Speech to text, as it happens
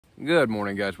Good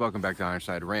morning, guys. Welcome back to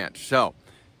Ironside Ranch. So,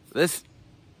 this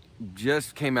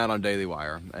just came out on Daily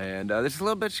Wire, and this is a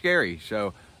little bit scary.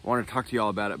 So, I want to talk to you all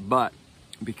about it. But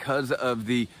because of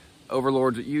the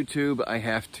overlords at YouTube, I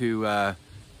have to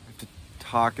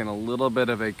talk in a little bit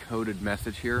of a coded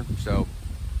message here. So,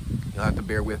 you'll have to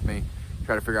bear with me,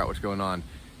 try to figure out what's going on.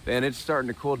 And it's starting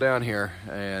to cool down here,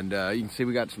 and you can see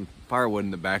we got some firewood in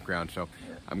the background. So,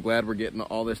 I'm glad we're getting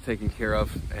all this taken care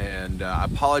of, and I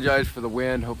apologize for the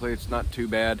wind. Hopefully it's not too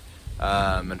bad,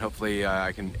 and hopefully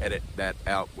I can edit that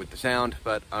out with the sound,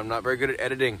 but I'm not very good at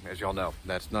editing, as y'all know.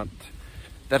 That's not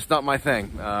my thing.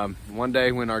 One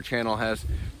day when our channel has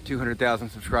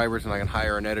 200,000 subscribers and I can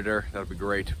hire an editor, that'll be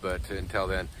great, but until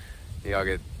then, y'all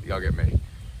get me.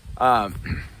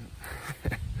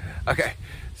 Okay,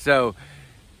 so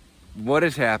what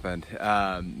has happened?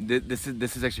 This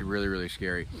is actually really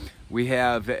scary. We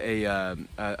have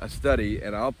a study,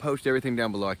 and I'll post everything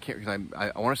down below. I can't, because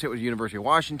I want to say it was University of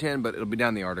Washington, but it'll be down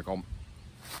in the article.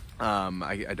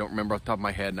 I don't remember off the top of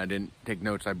my head, and I didn't take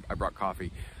notes. I brought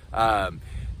coffee.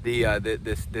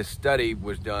 This study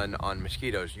was done on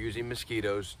mosquitoes, using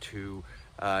mosquitoes to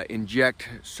inject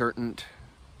certain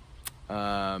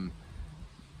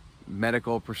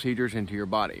medical procedures into your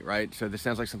body, right? So this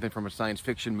sounds like something from a science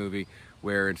fiction movie,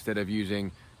 where instead of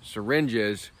using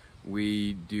syringes,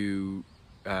 we do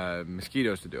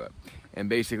mosquitoes to do it. And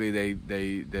basically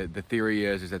the theory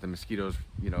is that the mosquitoes,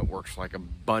 works like a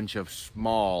bunch of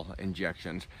small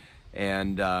injections,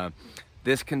 and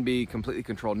this can be completely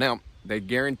controlled. Now, they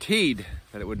guaranteed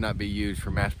that it would not be used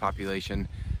for mass population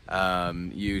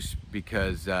use,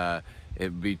 because it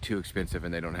would be too expensive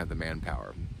and they don't have the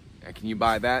manpower. And can you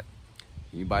buy that?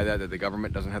 Can you buy that the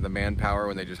government doesn't have the manpower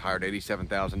when they just hired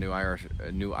 87,000 new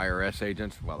IRS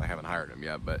agents? Well, they haven't hired them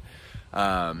yet, but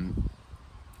and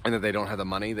that they don't have the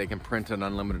money. They can print an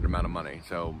unlimited amount of money.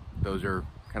 So those are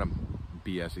kind of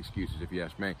BS excuses, if you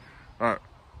ask me. All right.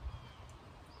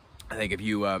 I think if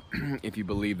you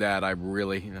believe that, I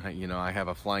really, I have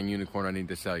a flying unicorn I need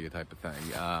to sell you type of thing.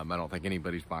 I don't think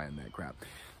anybody's buying that crap.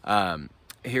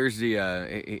 Here's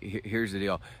the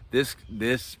deal.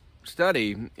 This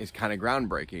study is kind of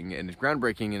groundbreaking, and it's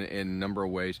groundbreaking in a number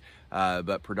of ways,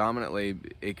 but predominantly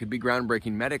it could be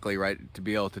groundbreaking medically, right, to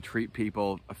be able to treat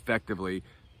people effectively,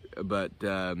 but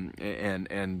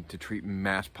and to treat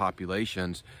mass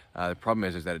populations. The problem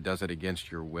is that it does it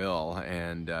against your will,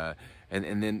 and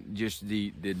then just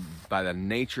by the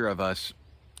nature of us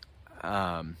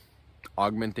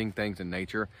augmenting things in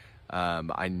nature.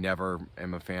 I never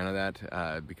am a fan of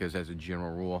that, because as a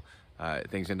general rule,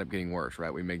 things end up getting worse,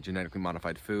 right? We make genetically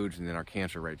modified foods, and then our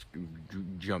cancer rates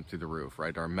jump through the roof,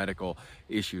 right? Our medical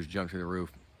issues jump through the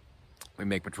roof. We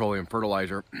make petroleum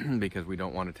fertilizer because we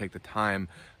don't want to take the time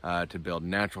to build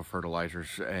natural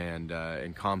fertilizers and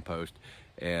compost.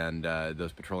 And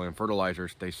those petroleum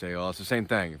fertilizers, they say, oh, it's the same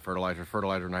thing. Fertilizer,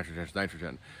 nitrogen is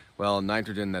nitrogen. Well,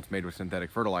 nitrogen that's made with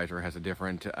synthetic fertilizer has a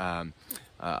different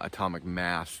atomic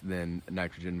mass than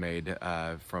nitrogen made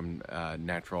from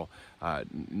naturally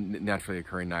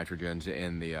occurring nitrogens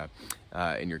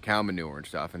in your cow manure and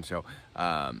stuff. And so,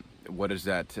 what is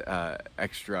that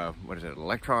extra? What is it?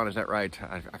 Electron? Is that right?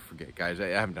 I forget, guys. I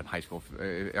haven't done high school,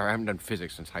 or I haven't done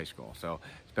physics since high school, so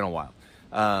it's been a while.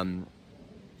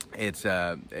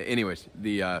 Anyways,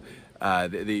 the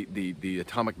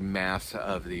atomic mass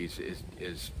of these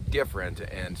is different,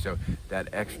 and so that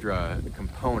extra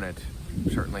component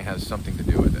certainly has something to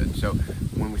do with it. So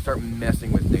when we start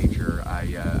messing with nature,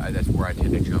 that's where I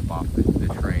tend to jump off the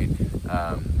train.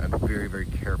 I'm very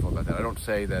careful about that. I don't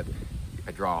say that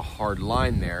I draw a hard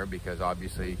line there, because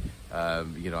obviously I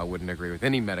wouldn't agree with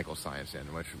any medical science in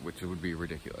which would be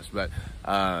ridiculous. But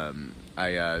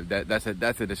that's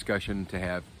a discussion to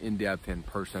have in depth in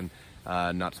person,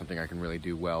 not something I can really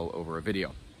do well over a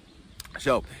video.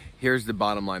 So here's the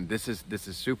bottom line. This is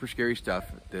super scary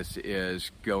stuff. This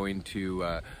is going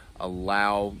to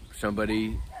allow some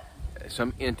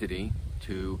entity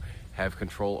to have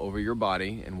control over your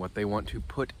body and what they want to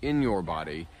put in your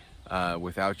body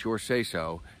without your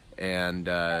say-so, and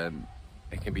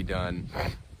it can be done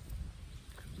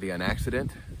via an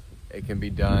accident. It can be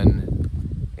done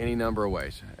any number of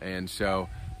ways, and so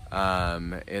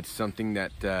it's something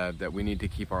that we need to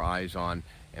keep our eyes on,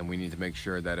 and we need to make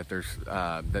sure that if there's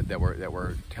that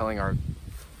we're telling our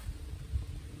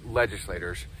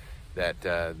legislators that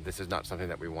this is not something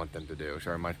that we want them to do.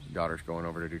 Sorry, my daughter's going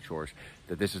over to do chores.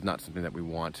 That this is not something that we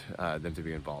want them to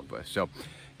be involved with. So,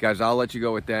 guys, I'll let you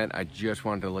go with that. I just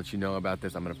wanted to let you know about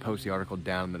this. I'm going to post the article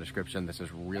down in the description. This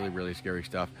is really scary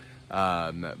stuff.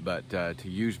 But to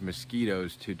use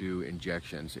mosquitoes to do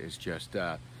injections is just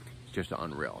just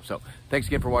unreal. So thanks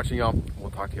again for watching, y'all.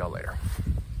 We'll talk to y'all later.